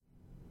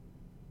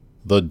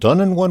The Done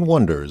in One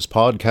Wonders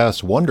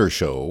podcast Wonder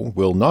Show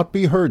will not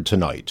be heard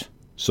tonight,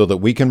 so that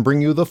we can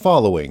bring you the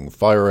following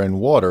Fire and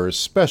Water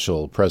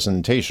special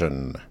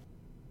presentation.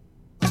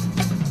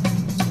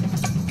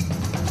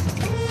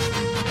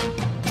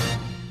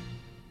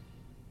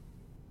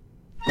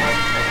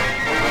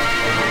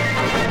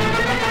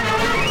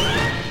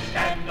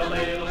 Stand a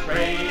little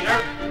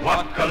straighter,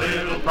 walk a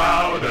little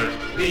prouder,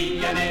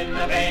 be an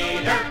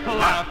innovator,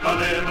 laugh a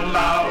little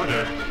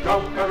louder,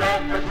 go for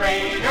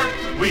refrigerator,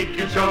 we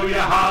can show you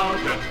how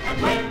to,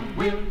 and when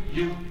will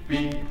you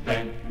be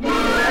then?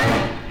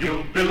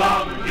 You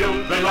belong to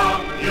the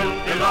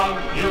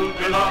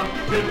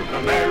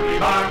Merry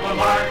Marvel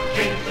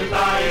Marching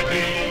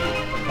Society.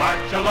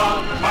 March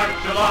along to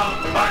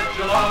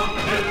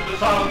the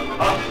song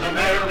of the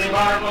Merry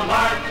Marvel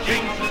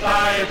Marching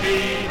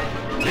Society.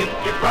 If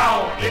you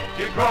growl, if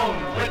you groan,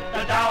 with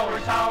the dour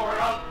sour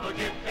of the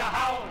give you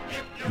howl.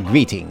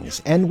 Greetings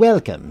and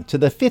welcome to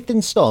the 5th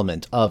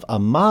installment of A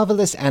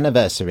Marvelous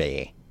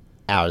Anniversary,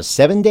 our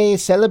 7-day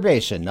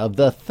celebration of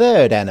the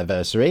 3rd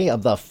anniversary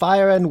of the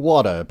Fire and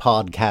Water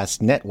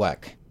Podcast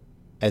Network,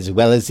 as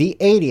well as the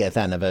 80th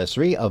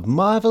anniversary of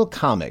Marvel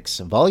Comics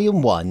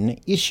Volume 1,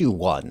 Issue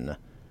 1,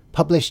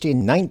 published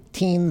in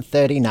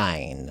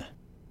 1939.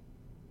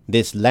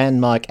 This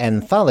landmark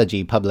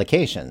anthology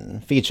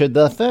publication featured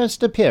the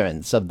first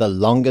appearance of the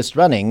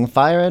longest-running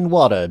Fire and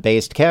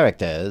Water-based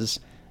characters,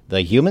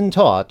 the Human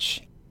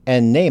Torch,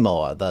 and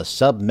Namor the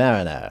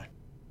Submariner.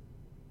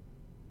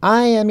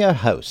 I am your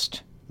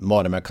host,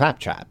 Mortimer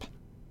Claptrap,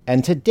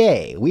 and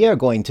today we are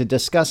going to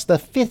discuss the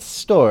 5th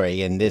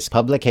story in this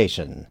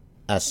publication,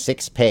 a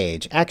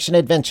 6-page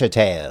action-adventure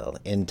tale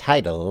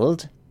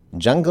entitled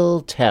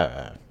Jungle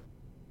Terror.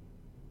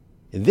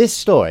 This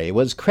story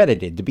was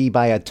credited to be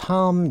by a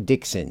Tom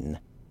Dixon,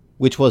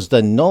 which was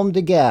the nom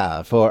de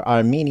guerre for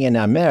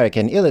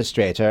Armenian-American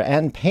illustrator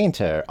and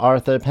painter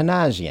Arthur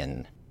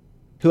Panagian,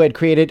 who had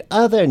created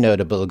other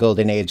notable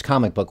Golden Age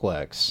comic book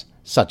works,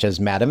 such as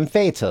Madame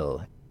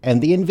Fatal and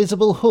The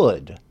Invisible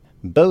Hood,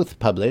 both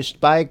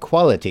published by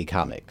Quality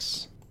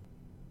Comics.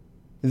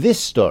 This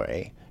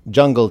story,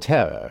 Jungle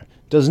Terror,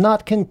 does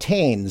not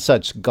contain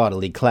such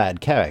gaudily clad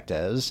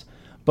characters,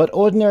 but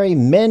ordinary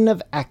men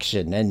of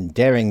action and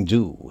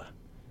daring-do.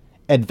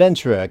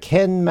 Adventurer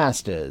Ken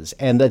Masters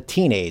and the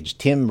teenage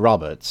Tim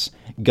Roberts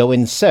go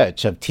in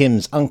search of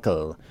Tim's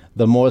uncle,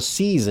 the more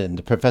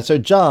seasoned Professor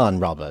John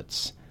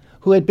Roberts,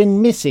 who had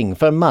been missing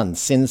for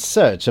months in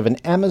search of an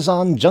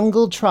Amazon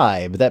jungle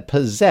tribe that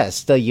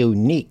possessed a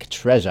unique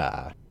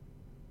treasure.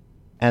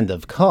 And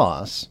of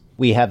course,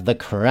 we have the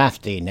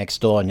crafty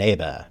next-door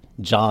neighbor,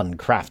 John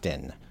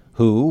Crafton,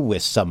 who,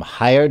 with some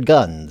hired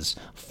guns,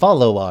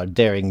 follow our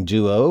daring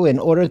duo in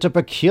order to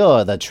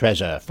procure the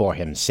treasure for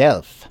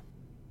himself.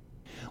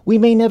 We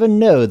may never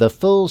know the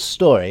full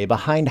story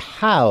behind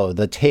how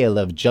the tale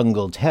of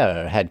Jungle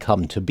Terror had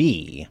come to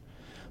be,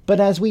 but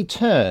as we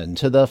turn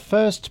to the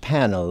first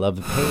panel of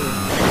the page...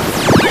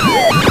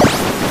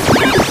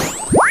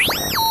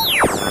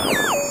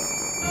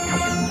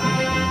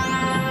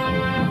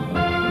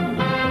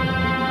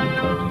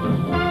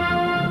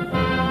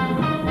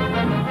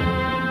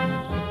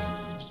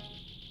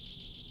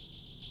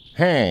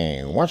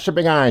 Hey, what's the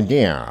big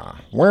idea?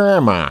 Where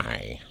am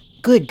I?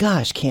 Good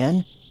gosh,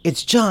 Ken,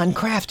 it's John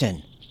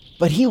Crafton.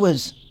 But he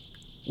was...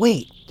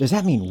 Wait, does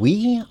that mean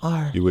we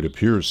are... It would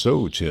appear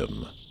so,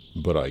 Tim,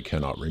 but I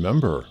cannot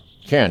remember.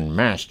 Ken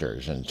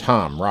Masters and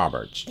Tom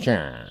Roberts.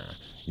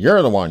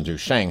 You're the ones who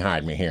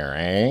shanghaied me here,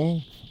 eh?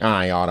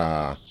 I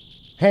oughta...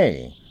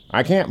 Hey,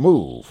 I can't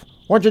move.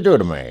 What'd you do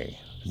to me?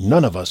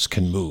 None of us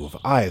can move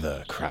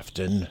either,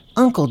 Crafton.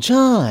 Uncle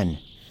John!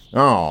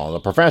 Oh, the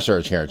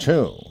professor's here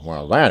too.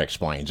 Well, that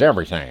explains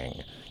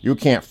everything. You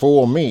can't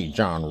fool me,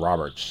 John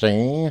Roberts,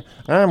 see?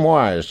 I'm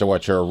wise to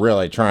what you're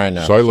really trying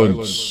to...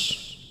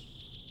 Silence!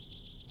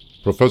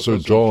 Professor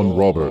John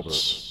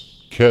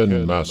Roberts,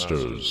 Ken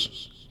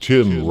Masters,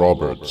 Tim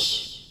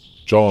Roberts,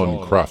 John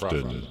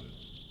Crafton.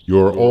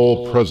 You're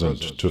all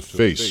present to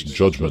face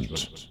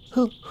judgment.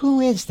 Who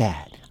is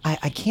that?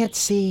 I can't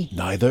see...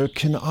 Neither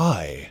can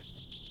I.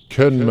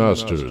 Ken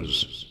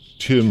Masters,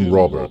 Tim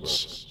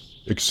Roberts.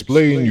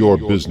 Explain your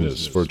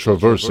business for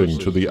traversing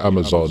to the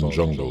Amazon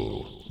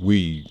jungle.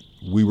 We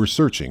were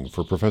searching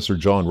for Professor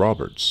John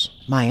Roberts.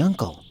 My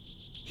uncle.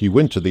 He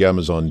went to the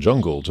Amazon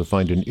jungle to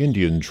find an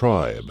Indian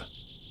tribe.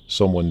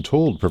 Someone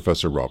told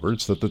Professor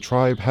Roberts that the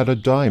tribe had a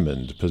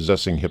diamond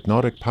possessing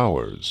hypnotic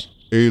powers.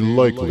 A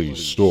likely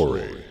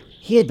story.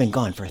 He had been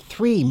gone for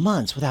 3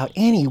 months without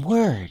any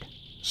word.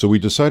 So we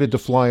decided to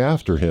fly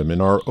after him in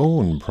our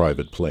own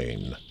private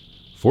plane.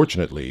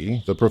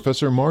 Fortunately, the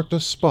professor marked a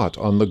spot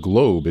on the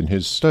globe in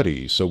his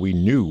study so we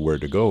knew where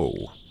to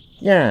go.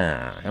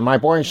 Yeah, and my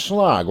boy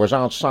Slug was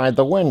outside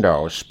the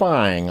window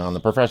spying on the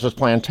professor's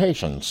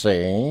plantation,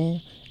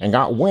 see? And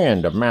got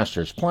wind of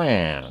Master's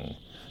plan.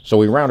 So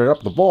we rounded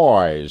up the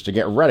boys to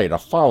get ready to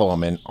follow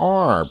him in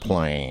our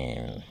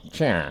plane.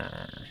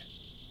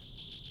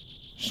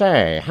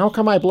 Say, how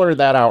come I blurted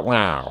that out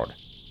loud?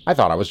 I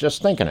thought I was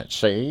just thinking it,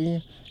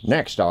 see?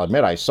 Next, I'll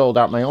admit I sold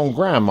out my own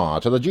grandma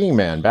to the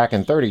G-Men back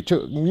in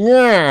 32.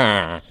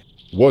 Yeah!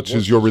 What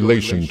is your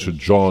relation to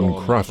John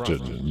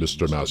Crafton,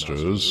 Mr.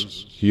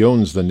 Masters? He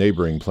owns the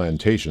neighboring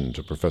plantation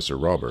to Professor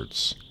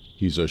Roberts.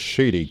 He's a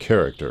shady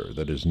character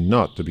that is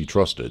not to be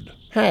trusted.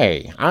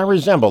 Hey, I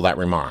resemble that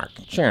remark.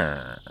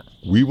 Sure.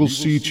 We will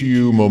see to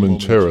you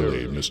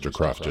momentarily, Mr.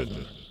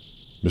 Crafton.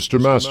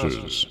 Mr.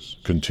 Masters,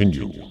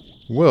 continue.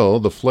 Well,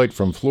 the flight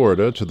from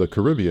Florida to the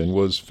Caribbean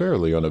was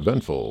fairly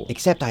uneventful.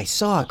 Except I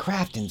saw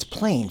Crafton's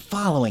plane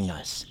following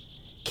us.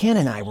 Ken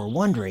and I were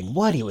wondering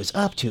what he was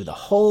up to the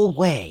whole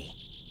way.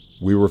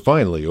 We were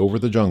finally over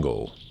the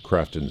jungle,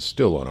 Crafton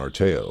still on our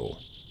tail,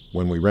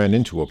 when we ran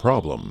into a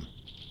problem.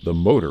 The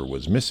motor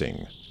was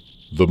missing.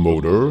 The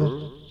motor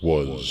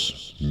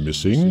was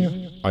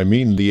missing? I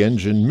mean, the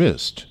engine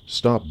missed,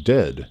 stopped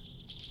dead.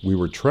 We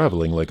were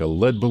traveling like a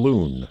lead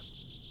balloon.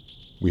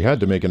 We had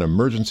to make an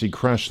emergency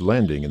crash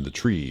landing in the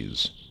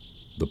trees.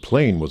 The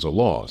plane was a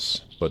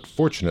loss, but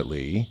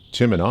fortunately,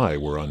 Tim and I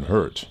were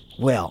unhurt.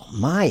 Well,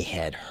 my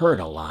head hurt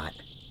a lot,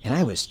 and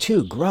I was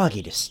too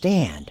groggy to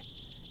stand.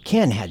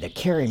 Ken had to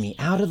carry me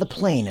out of the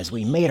plane as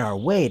we made our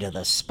way to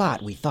the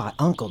spot we thought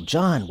Uncle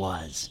John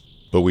was.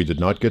 But we did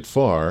not get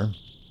far.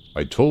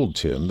 I told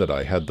Tim that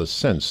I had the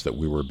sense that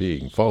we were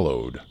being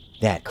followed.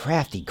 That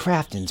crafty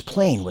Crafton's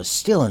plane was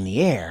still in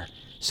the air,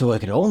 so it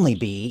could only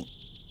be...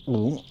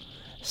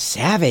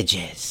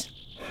 savages.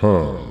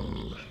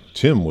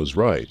 Tim was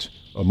right.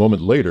 A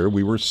moment later,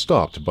 we were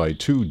stopped by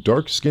two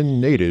dark-skinned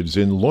natives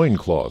in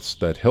loincloths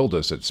that held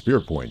us at spear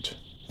point.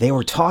 They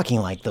were talking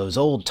like those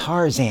old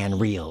Tarzan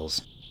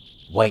reels.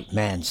 "White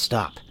man,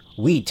 stop.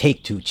 We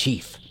take to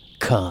chief.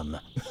 Come."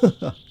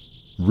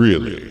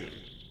 Really?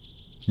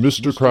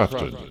 Mr.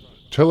 Crafton,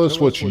 tell us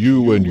what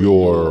you and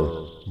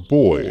your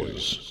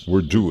boys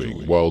were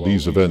doing while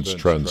these events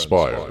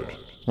transpired.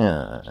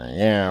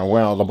 Yeah,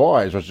 well, the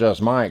boys was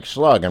just Mike,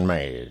 Slug, and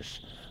Maze.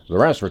 The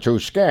rest were too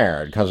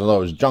scared because of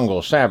those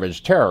jungle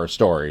savage terror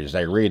stories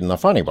they read in the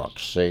funny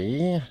books,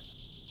 see?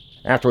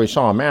 After we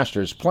saw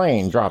Master's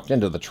plane dropped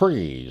into the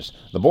trees,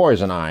 the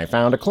boys and I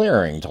found a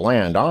clearing to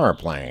land our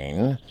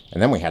plane,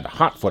 and then we had to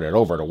hot-foot it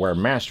over to where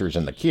Masters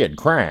and the kid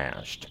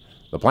crashed.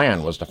 The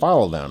plan was to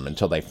follow them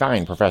until they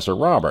find Professor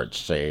Roberts,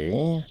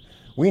 see?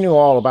 We knew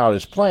all about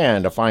his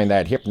plan to find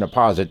that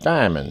hypnoposit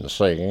diamond,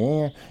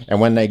 see? And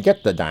when they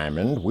get the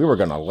diamond, we were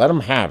going to let them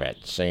have it,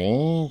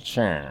 see?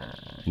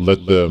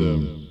 Let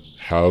them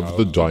have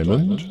the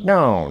diamond?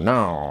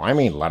 No, I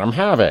mean let them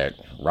have it.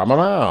 Rub them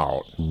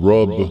out.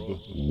 Rub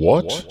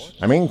what?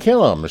 I mean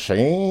kill them,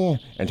 see?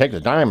 And take the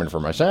diamond for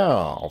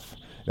myself.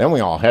 Then we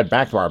all head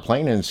back to our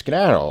plane and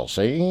skedaddle,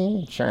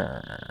 see?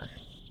 Sure.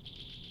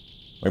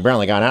 We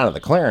barely got out of the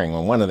clearing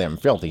when one of them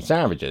filthy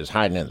savages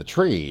hiding in the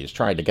trees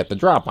tried to get the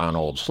drop on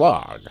old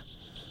Slug.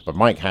 But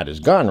Mike had his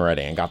gun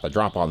ready and got the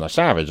drop on the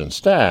savage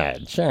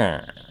instead.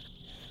 Sure.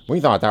 We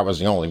thought that was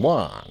the only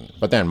one,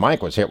 but then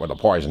Mike was hit with a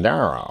poisoned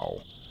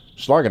arrow.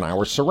 Slug and I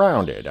were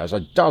surrounded as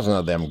a dozen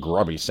of them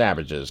grubby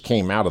savages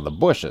came out of the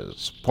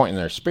bushes, pointing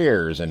their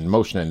spears and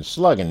motioning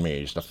Slug and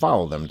me to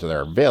follow them to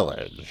their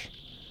village.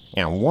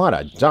 And what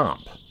a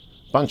dump!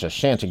 Bunch of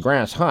shanty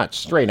grass huts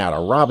straight out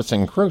of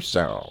Robinson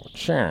Crusoe.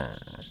 Sure.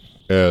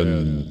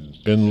 An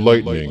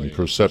enlightening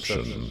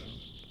perception.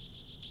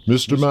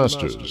 Mr.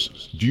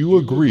 Masters, do you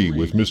agree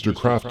with Mr.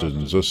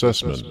 Crafton's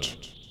assessment?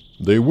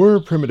 They were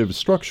primitive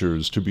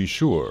structures, to be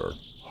sure,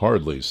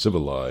 hardly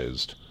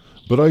civilized.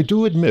 But I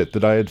do admit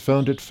that I had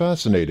found it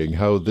fascinating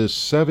how this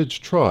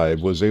savage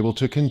tribe was able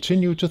to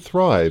continue to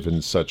thrive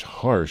in such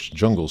harsh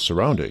jungle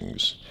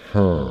surroundings.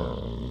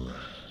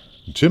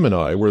 Tim and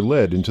I were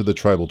led into the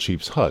tribal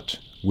chief's hut,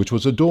 which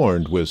was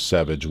adorned with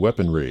savage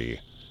weaponry.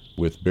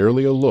 With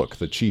barely a look,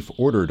 the chief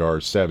ordered our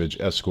savage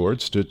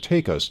escorts to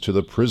take us to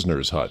the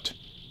prisoner's hut,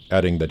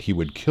 adding that he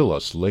would kill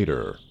us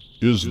later.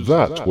 Is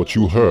that what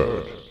you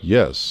heard?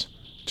 Yes.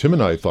 Tim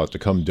and I thought to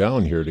come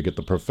down here to get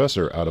the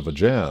professor out of a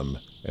jam,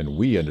 and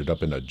we ended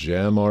up in a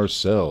jam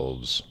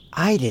ourselves.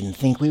 I didn't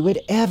think we would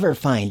ever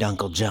find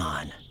Uncle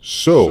John.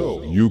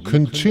 So, you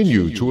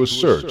continue to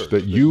assert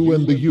that you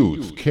and the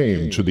youth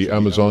came to the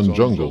Amazon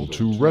jungle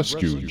to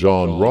rescue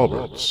John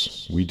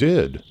Roberts. We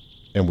did,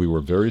 and we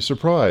were very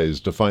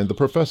surprised to find the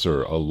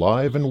professor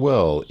alive and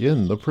well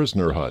in the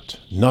prisoner hut.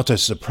 Not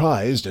as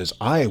surprised as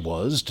I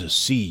was to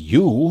see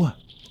you.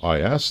 I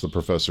asked the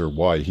professor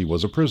why he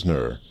was a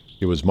prisoner.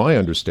 It was my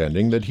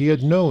understanding that he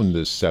had known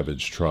this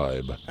savage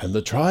tribe. And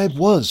the tribe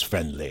was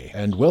friendly,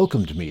 and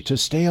welcomed me to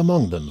stay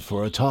among them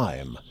for a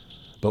time.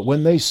 But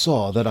when they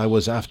saw that I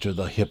was after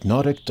the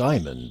hypnotic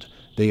diamond,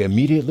 they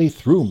immediately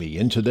threw me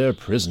into their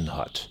prison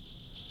hut.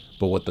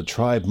 But what the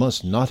tribe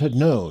must not have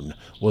known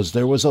was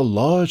there was a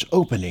large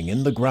opening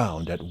in the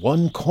ground at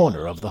one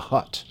corner of the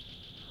hut,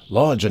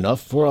 large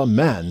enough for a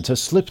man to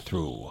slip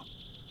through.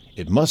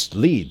 It must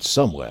lead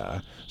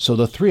somewhere, so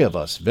the three of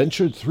us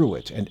ventured through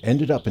it and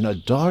ended up in a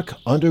dark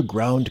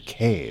underground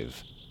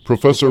cave.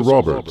 Professor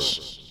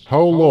Roberts,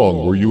 how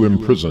long were you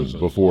imprisoned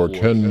before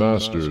Ken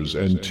Masters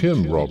and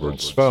Tim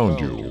Roberts found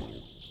you?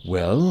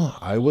 Well,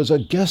 I was a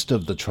guest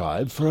of the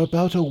tribe for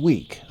about a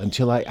week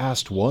until I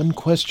asked one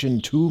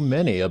question too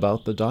many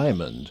about the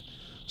diamond.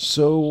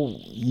 So,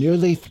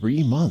 nearly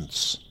 3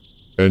 months.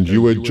 And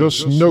you had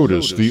just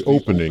noticed the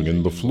opening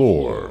in the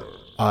floor.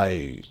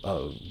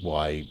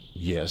 Why,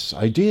 yes,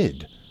 I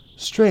did.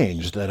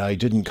 Strange that I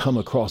didn't come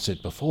across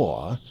it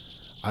before.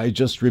 I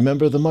just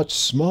remember the much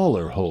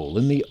smaller hole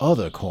in the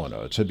other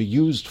corner to be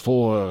used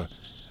for,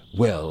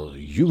 well,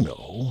 you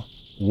know.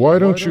 Why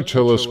don't you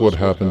tell us what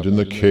happened in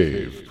the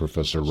cave,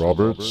 Professor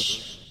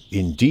Roberts?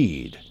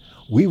 Indeed.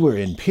 We were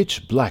in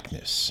pitch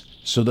blackness,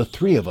 so the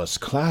 3 of us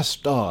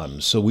clasped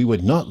arms so we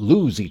would not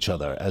lose each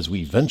other as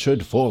we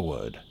ventured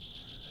forward.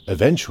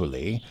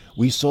 Eventually,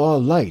 we saw a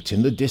light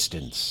in the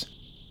distance.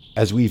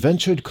 As we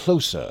ventured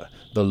closer,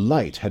 the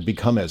light had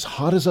become as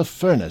hot as a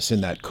furnace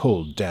in that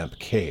cold, damp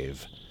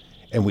cave,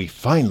 and we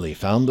finally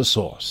found the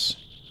source.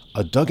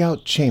 A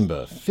dugout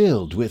chamber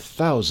filled with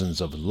thousands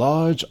of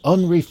large,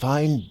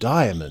 unrefined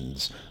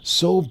diamonds,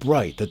 so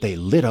bright that they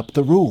lit up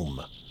the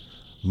room.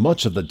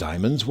 Much of the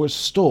diamonds were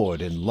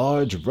stored in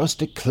large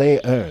rustic clay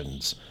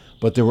urns,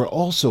 but there were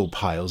also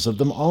piles of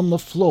them on the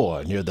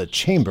floor near the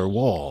chamber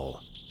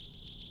wall.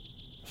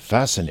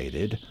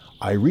 Fascinated,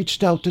 I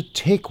reached out to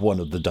take one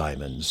of the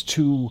diamonds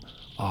to,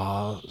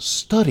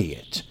 study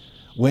it,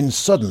 when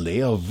suddenly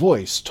a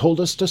voice told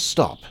us to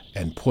stop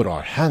and put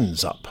our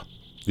hands up.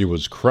 It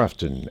was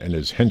Crafton and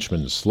his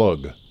henchman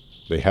Slug.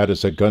 They had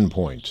us at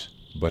gunpoint.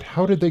 But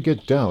how did they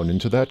get down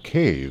into that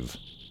cave?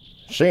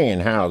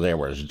 Seeing how they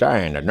was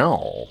dying to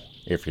know,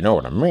 if you know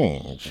what I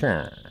mean,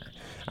 sure.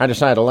 I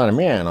decided to let 'em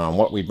in on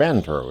what we'd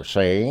been through,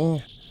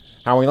 see?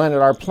 How we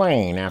landed our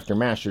plane after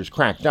Masters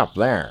cracked up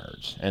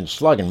theirs, and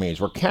Slug and me's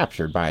were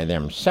captured by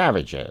them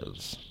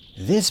savages.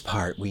 This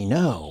part we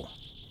know.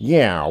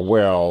 Yeah,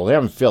 well,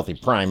 them filthy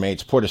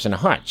primates put us in a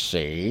hut,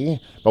 see?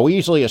 But we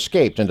easily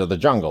escaped into the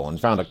jungle and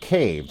found a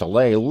cave to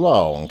lay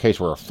low in case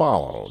we were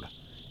followed.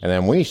 And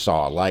then we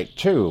saw a light,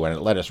 too, and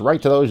it led us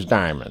right to those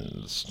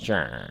diamonds.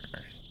 Sure.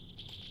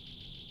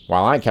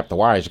 While I kept the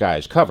wise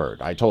guys covered,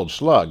 I told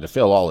Slug to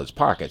fill all his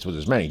pockets with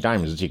as many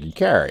diamonds as he could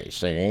carry,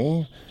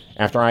 see?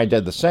 After I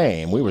did the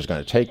same, we was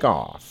going to take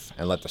off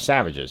and let the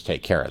savages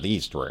take care of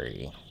these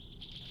 3.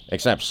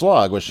 Except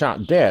Slug was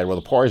shot dead with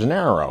a poison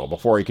arrow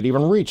before he could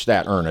even reach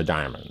that urn of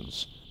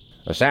diamonds.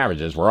 The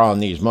savages were on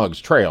these mugs'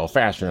 trail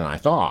faster than I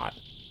thought.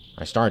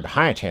 I started to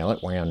hightail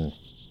it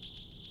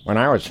when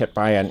I was hit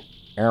by an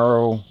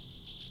arrow,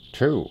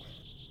 too.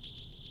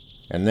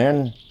 And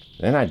then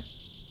I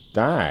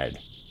died.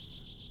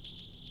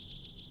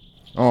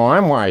 Oh,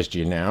 I'm wise to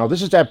you now.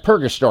 This is that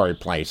purgatory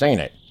place, ain't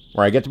it?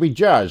 Where I get to be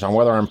judged on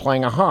whether I'm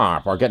playing a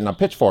harp or getting a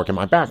pitchfork in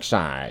my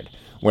backside.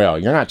 Well,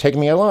 you're not taking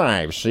me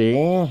alive,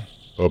 see?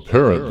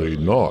 Apparently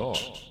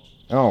not.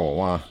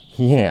 Oh,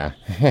 yeah.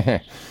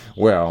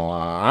 Well,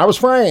 I was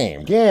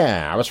framed.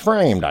 Yeah, I was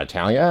framed, I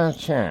tell ya.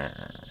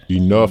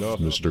 Enough,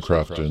 Mr.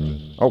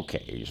 Crafton.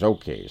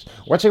 Okays.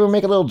 Let's say we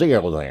make a little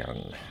deal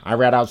then. I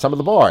rat out some of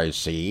the boys,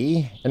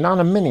 see?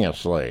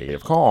 Anonymously,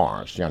 of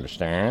course, you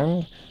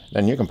understand?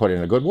 Then you can put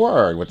in a good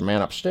word with the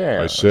man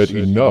upstairs. I said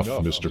enough,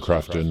 Mr.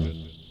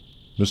 Crafton.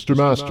 Mr.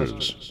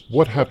 Masters,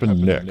 what happened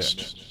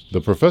next?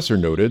 The professor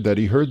noted that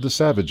he heard the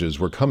savages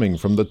were coming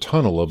from the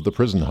tunnel of the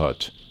prison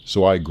hut,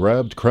 so I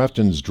grabbed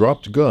Crafton's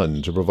dropped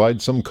gun to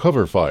provide some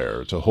cover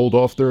fire to hold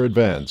off their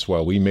advance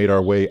while we made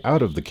our way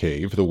out of the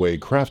cave the way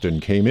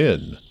Crafton came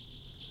in.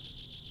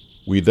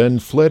 We then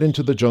fled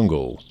into the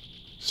jungle.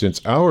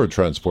 Since our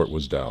transport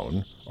was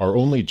down, our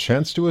only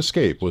chance to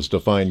escape was to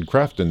find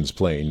Crafton's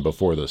plane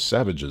before the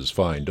savages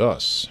find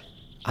us.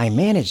 I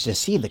managed to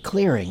see the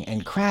clearing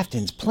and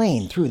Crafton's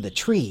plane through the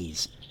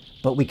trees,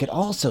 but we could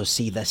also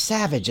see the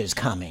savages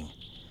coming.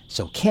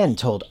 So Ken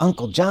told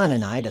Uncle John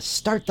and I to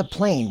start the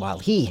plane while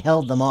he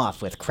held them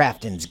off with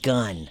Crafton's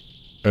gun.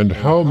 And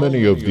how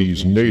many of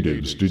these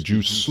natives did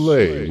you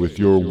slay with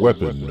your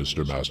weapon,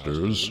 Mr.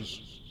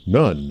 Masters?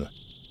 None.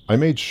 I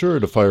made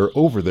sure to fire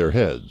over their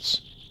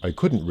heads. I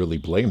couldn't really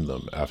blame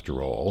them,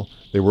 after all.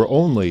 They were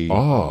only...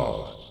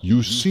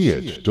 You see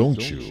it,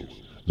 don't you?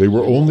 They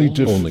were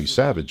only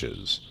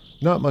savages.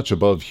 Not much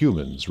above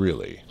humans,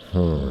 really.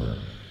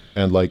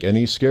 And like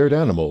any scared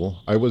animal,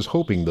 I was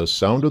hoping the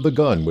sound of the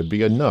gun would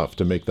be enough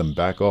to make them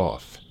back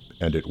off.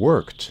 And it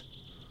worked.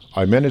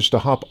 I managed to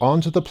hop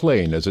onto the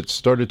plane as it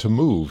started to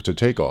move to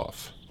take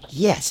off.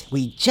 Yes,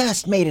 we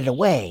just made it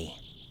away.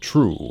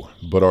 True,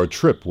 but our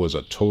trip was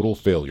a total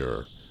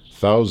failure.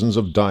 Thousands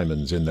of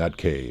diamonds in that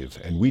cave,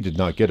 and we did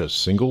not get a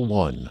single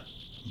one.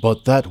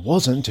 But that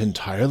wasn't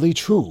entirely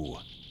true.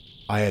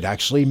 I had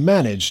actually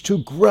managed to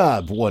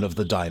grab one of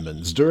the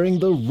diamonds during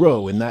the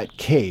row in that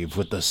cave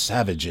with the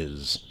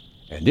savages,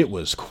 and it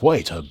was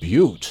quite a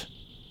beaut.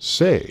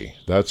 Say,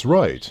 that's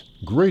right.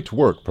 Great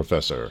work,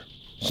 Professor.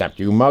 Except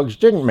you mugs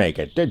didn't make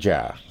it, did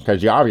ya?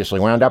 'Cause you obviously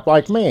wound up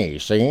like me,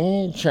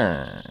 see?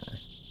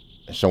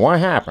 So what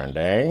happened,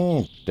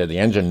 eh? Did the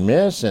engine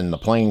miss and the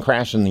plane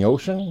crash in the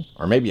ocean?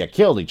 Or maybe you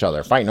killed each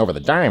other fighting over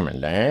the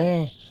diamond,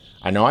 eh?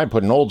 I know I'd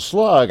put an old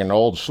slug into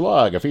old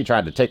slug if he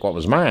tried to take what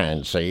was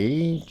mine,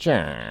 see?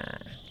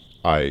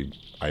 I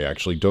I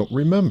actually don't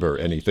remember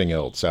anything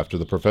else after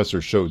the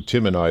professor showed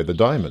Tim and I the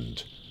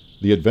diamond.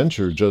 The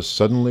adventure just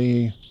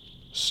suddenly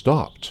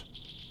stopped.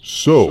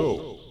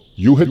 So,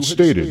 you had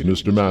stated,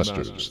 Mr.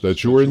 Masters,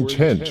 that your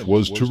intent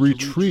was to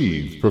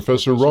retrieve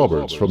Professor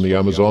Roberts from the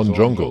Amazon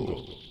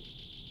jungle.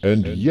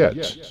 And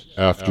yet,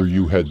 after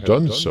you had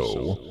done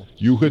so,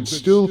 you had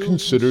still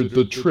considered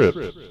the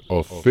trip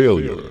a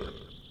failure,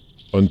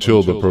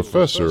 until the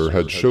professor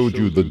had showed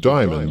you the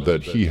diamond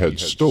that he had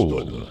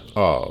stolen.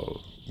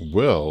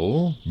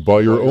 Well,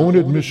 By your own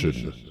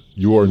admission,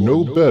 you are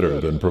no better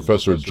than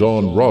Professor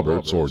John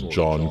Roberts or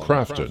John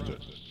Crafton.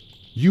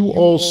 You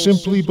all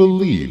simply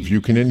believe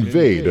you can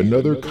invade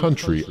another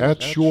country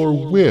at your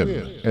whim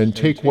and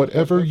take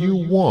whatever you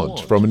want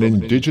from an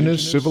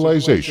indigenous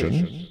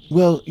civilization?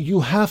 Well,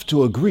 you have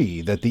to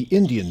agree that the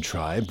Indian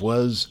tribe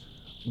was,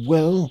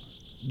 well,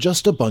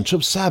 just a bunch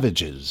of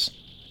savages.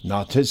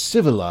 Not as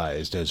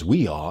civilized as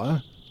we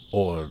are,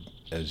 or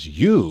as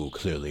you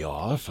clearly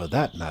are, for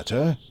that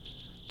matter,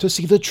 to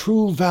see the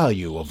true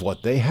value of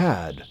what they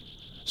had.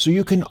 So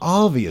you can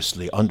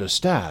obviously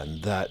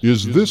understand that...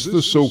 Is this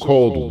the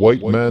so-called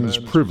white man's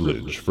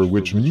privilege for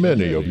which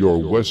many of your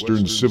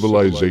Western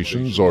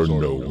civilizations are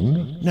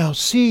known? Now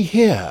see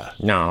here.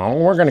 No,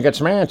 we're gonna get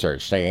some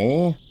answers,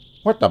 see?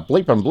 What the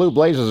bleeping blue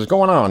blazes is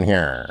going on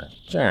here?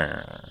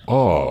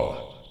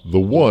 The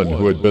one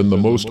who had been the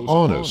most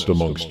honest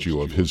amongst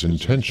you of his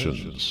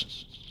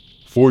intentions.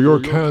 For your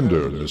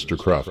candor, Mr.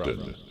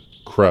 Crafton,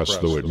 crass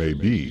though it may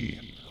be,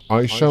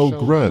 I shall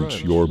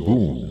grant your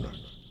boon.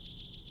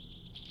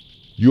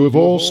 You have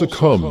all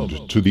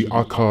succumbed to the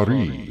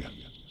Akari,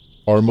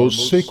 our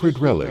most sacred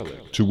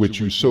relic, to which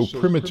you so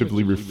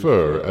primitively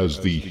refer as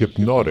the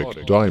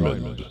hypnotic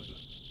diamond.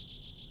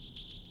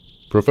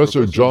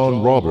 Professor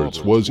John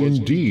Roberts was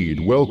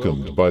indeed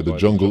welcomed by the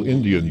Jungle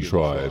Indian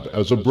tribe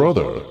as a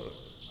brother,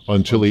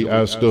 until he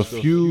asked a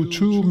few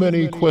too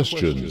many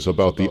questions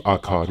about the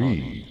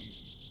Akari.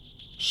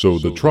 So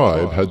the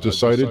tribe had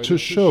decided to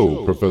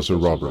show Professor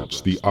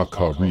Roberts the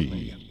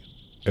Akari,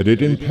 and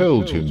it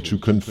impelled him to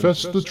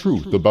confess the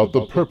truth about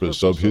the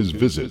purpose of his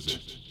visit,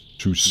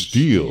 to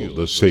steal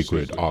the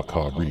sacred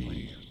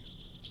Akari.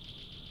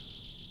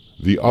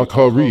 The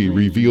Akari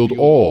revealed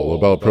all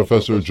about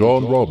Professor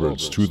John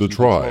Roberts to the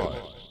tribe,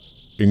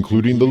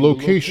 including the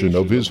location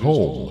of his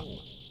home,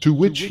 to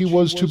which he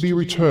was to be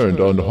returned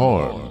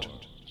unharmed,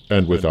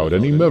 and without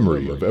any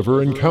memory of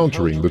ever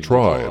encountering the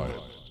tribe.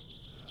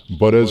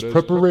 But as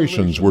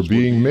preparations were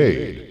being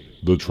made,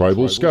 the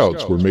tribal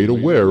scouts were made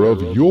aware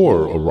of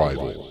your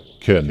arrival,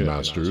 Ken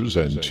Masters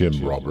and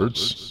Tim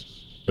Roberts,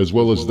 as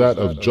well as that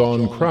of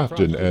John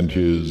Crafton and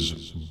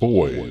his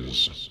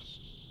boys.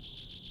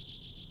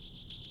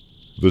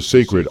 The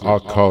sacred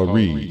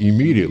Akari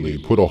immediately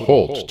put a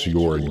halt to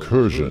your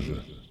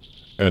incursion,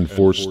 and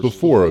forced the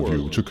four of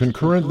you to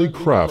concurrently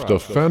craft a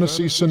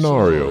fantasy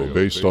scenario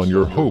based on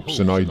your hopes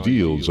and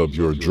ideals of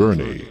your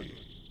journey.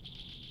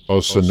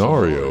 A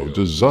scenario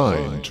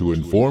designed to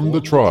inform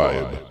the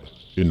tribe,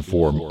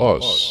 inform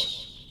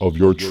us, of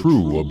your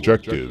true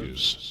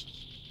objectives.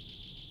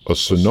 A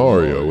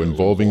scenario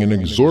involving an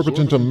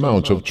exorbitant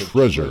amount of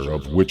treasure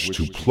of which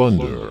to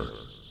plunder,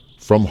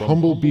 from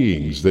humble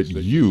beings that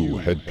you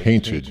had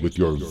painted with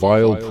your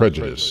vile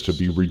prejudice to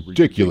be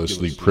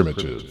ridiculously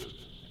primitive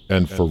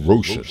and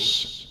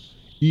ferocious,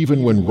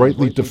 even when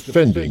rightly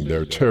defending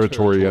their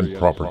territory and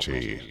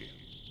property.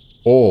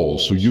 All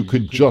so you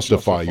could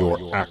justify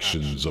your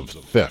actions of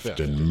theft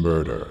and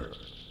murder,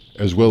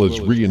 as well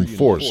as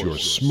reinforce your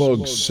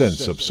smug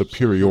sense of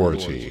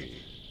superiority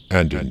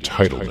and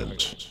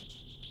entitlement.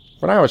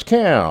 But I was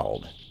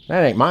killed.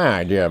 That ain't my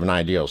idea of an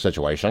ideal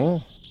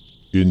situation.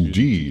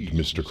 Indeed,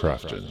 Mr.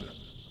 Crafton.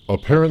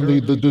 Apparently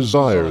the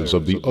desires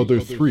of the other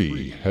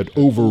three had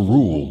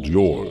overruled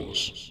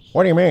yours.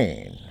 What do you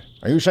mean?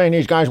 Are you saying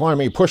these guys wanted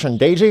me pushing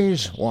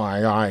daisies?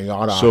 Why, I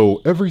oughta...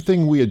 So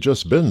everything we had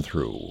just been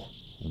through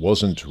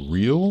wasn't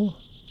real?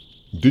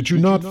 Did you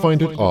not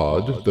find it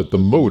odd that the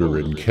motor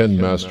in Ken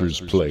Masters'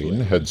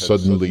 plane had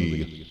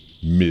suddenly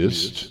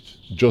missed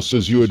just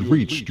as you had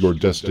reached your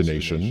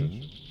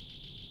destination?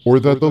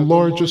 Or that the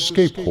large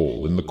escape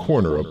hole in the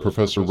corner of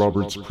Professor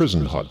Roberts'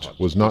 prison hut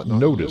was not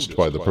noticed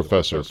by the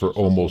professor for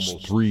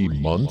almost 3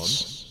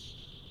 months?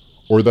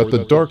 Or that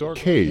the dark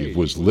cave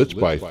was lit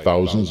by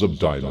thousands of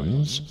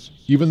diamonds,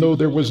 even though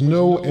there was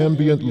no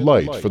ambient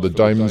light for the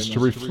diamonds to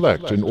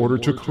reflect in order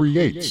to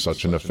create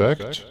such an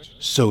effect?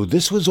 So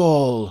this was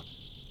all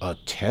a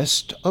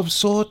test of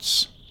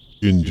sorts?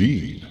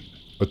 Indeed.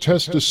 A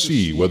test to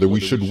see whether we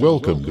should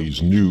welcome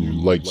these new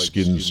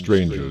light-skinned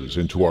strangers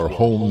into our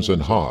homes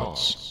and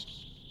hearts,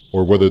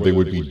 or whether they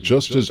would be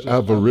just as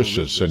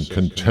avaricious and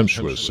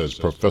contemptuous as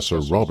Professor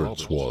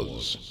Roberts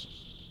was.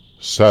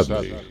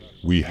 Sadly,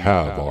 we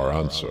have our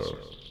answer.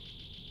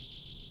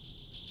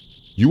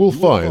 You will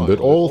find that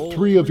all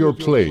 3 of your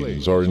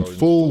planes are in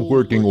full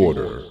working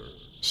order,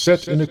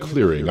 set in a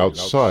clearing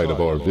outside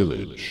of our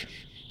village.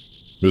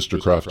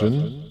 Mr.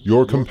 Crafton,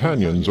 your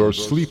companions are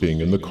sleeping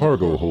in the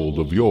cargo hold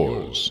of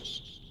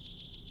yours.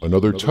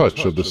 Another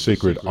touch of the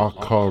sacred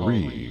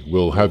Akari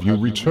will have you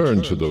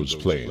return to those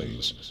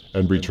plains,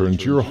 and return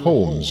to your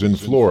homes in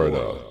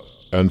Florida,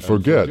 and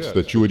forget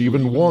that you had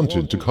even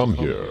wanted to come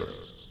here.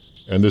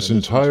 And this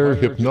entire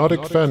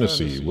hypnotic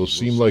fantasy will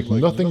seem like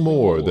nothing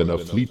more than a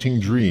fleeting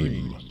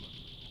dream,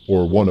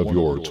 or one of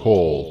your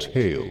tall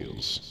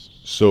tales.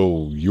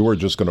 So you are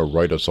just going to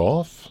write us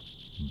off?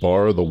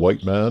 Bar the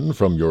white man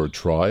from your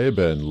tribe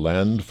and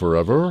land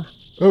forever?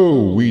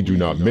 Oh, we do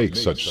not make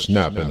such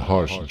snap and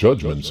harsh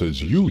judgments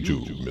as you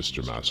do,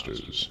 Mr.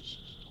 Masters.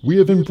 We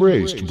have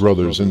embraced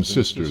brothers and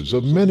sisters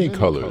of many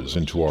colors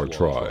into our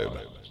tribe,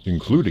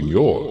 including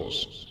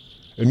yours,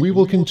 and we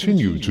will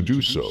continue to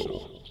do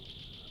so.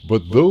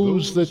 But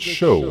those that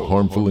show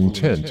harmful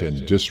intent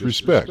and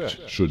disrespect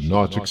should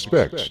not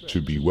expect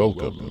to be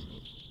welcome.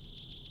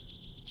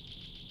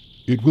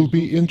 It will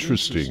be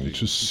interesting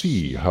to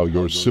see how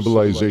your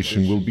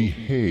civilization will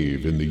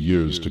behave in the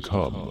years to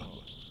come.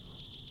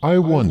 I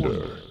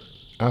wonder,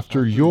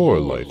 after your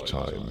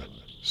lifetime,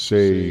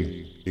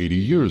 say 80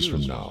 years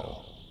from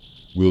now,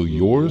 will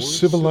your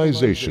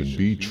civilization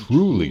be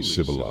truly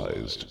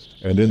civilized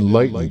and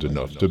enlightened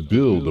enough to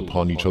build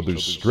upon each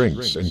other's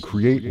strengths and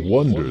create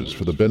wonders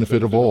for the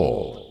benefit of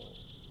all?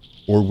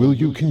 Or will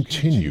you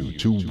continue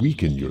to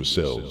weaken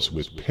yourselves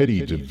with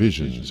petty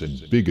divisions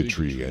and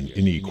bigotry and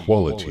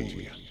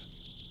inequality?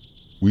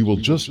 We will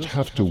just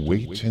have to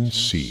wait and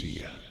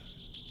see.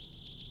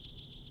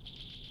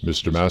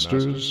 Mr.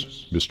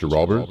 Masters, Mr.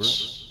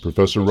 Roberts,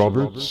 Professor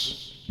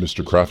Roberts,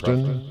 Mr.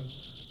 Crafton,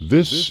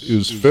 this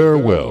is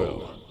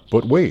farewell.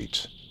 But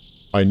wait,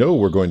 I know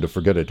we're going to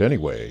forget it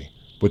anyway,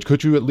 but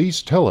could you at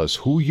least tell us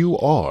who you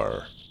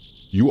are?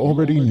 You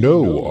already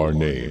know our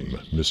name,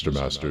 Mr.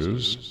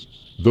 Masters,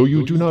 though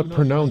you do not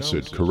pronounce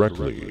it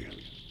correctly.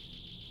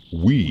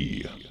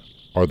 We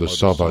are the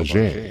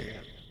Sauvages.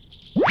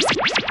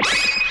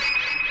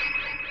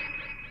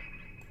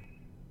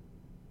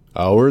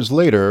 Hours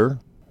later,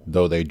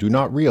 though they do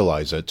not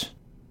realize it,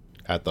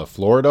 at the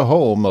Florida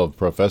home of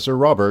Professor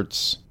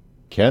Roberts,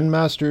 Ken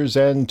Masters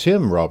and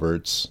Tim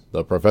Roberts,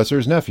 the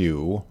professor's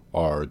nephew,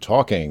 are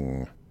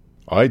talking.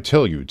 I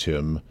tell you,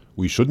 Tim,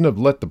 we shouldn't have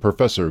let the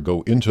professor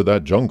go into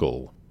that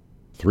jungle.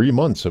 3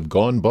 months have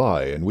gone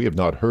by, and we have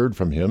not heard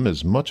from him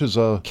as much as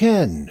a...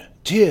 Ken,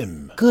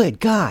 Tim. Good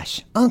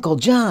gosh, Uncle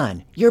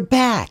John, you're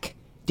back.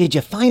 Did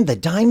you find the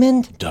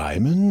diamond?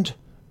 Diamond?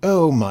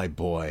 Oh, my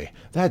boy,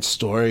 that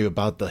story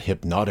about the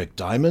hypnotic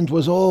diamond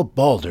was all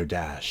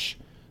balderdash.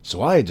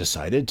 So I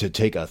decided to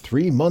take a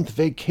 3-month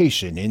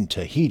vacation in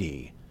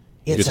Tahiti.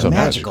 It's a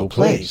magical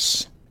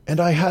place. And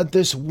I had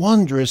this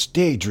wondrous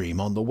daydream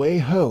on the way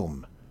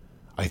home.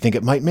 I think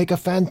it might make a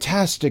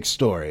fantastic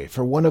story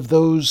for one of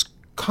those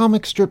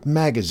comic strip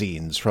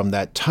magazines from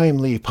that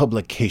timely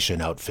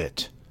publication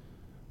outfit.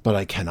 But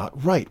I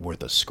cannot write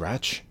worth a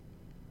scratch.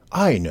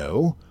 I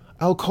know.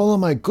 I'll call on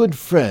my good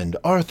friend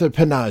Arthur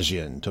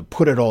Panagian to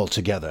put it all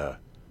together.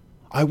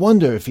 I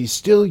wonder if he's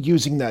still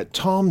using that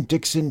Tom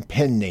Dixon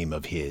pen name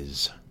of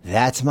his.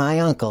 That's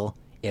my uncle.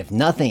 If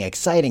nothing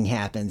exciting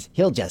happens,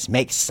 he'll just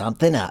make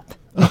something up.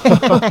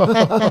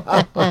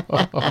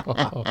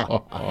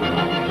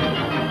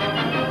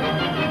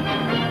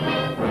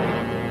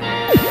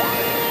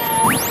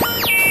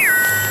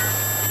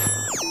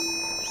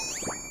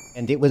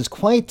 And it was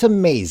quite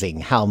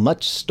amazing how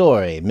much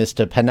story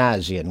Mr.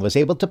 Panagian was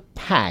able to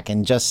pack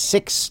in just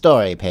 6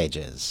 story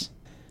pages.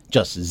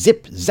 Just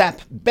zip, zap,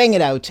 bang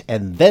it out,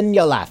 and then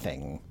you're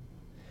laughing.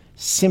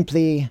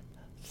 Simply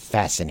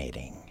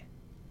fascinating.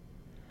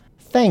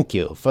 Thank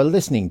you for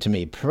listening to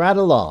me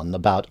prattle on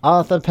about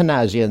Arthur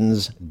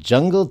Panagian's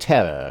Jungle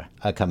Terror,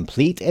 a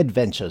complete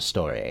adventure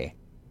story.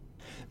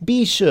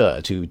 Be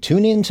sure to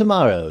tune in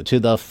tomorrow to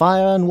the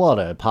Fire and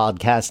Water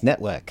Podcast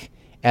Network,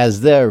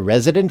 as their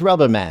resident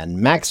rubberman,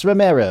 Max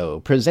Romero,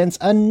 presents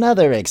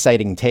another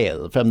exciting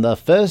tale from the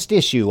first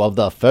issue of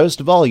the first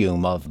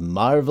volume of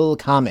Marvel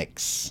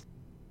Comics,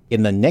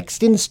 in the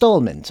next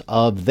installment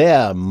of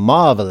their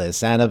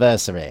marvelous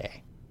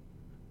anniversary.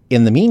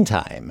 In the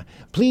meantime,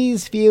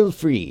 please feel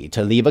free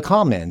to leave a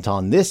comment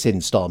on this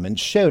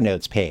installment's show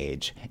notes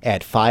page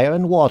at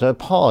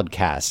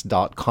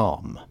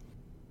fireandwaterpodcast.com.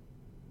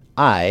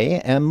 I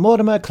am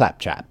Mortimer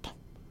Claptrap,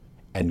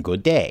 and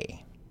good day.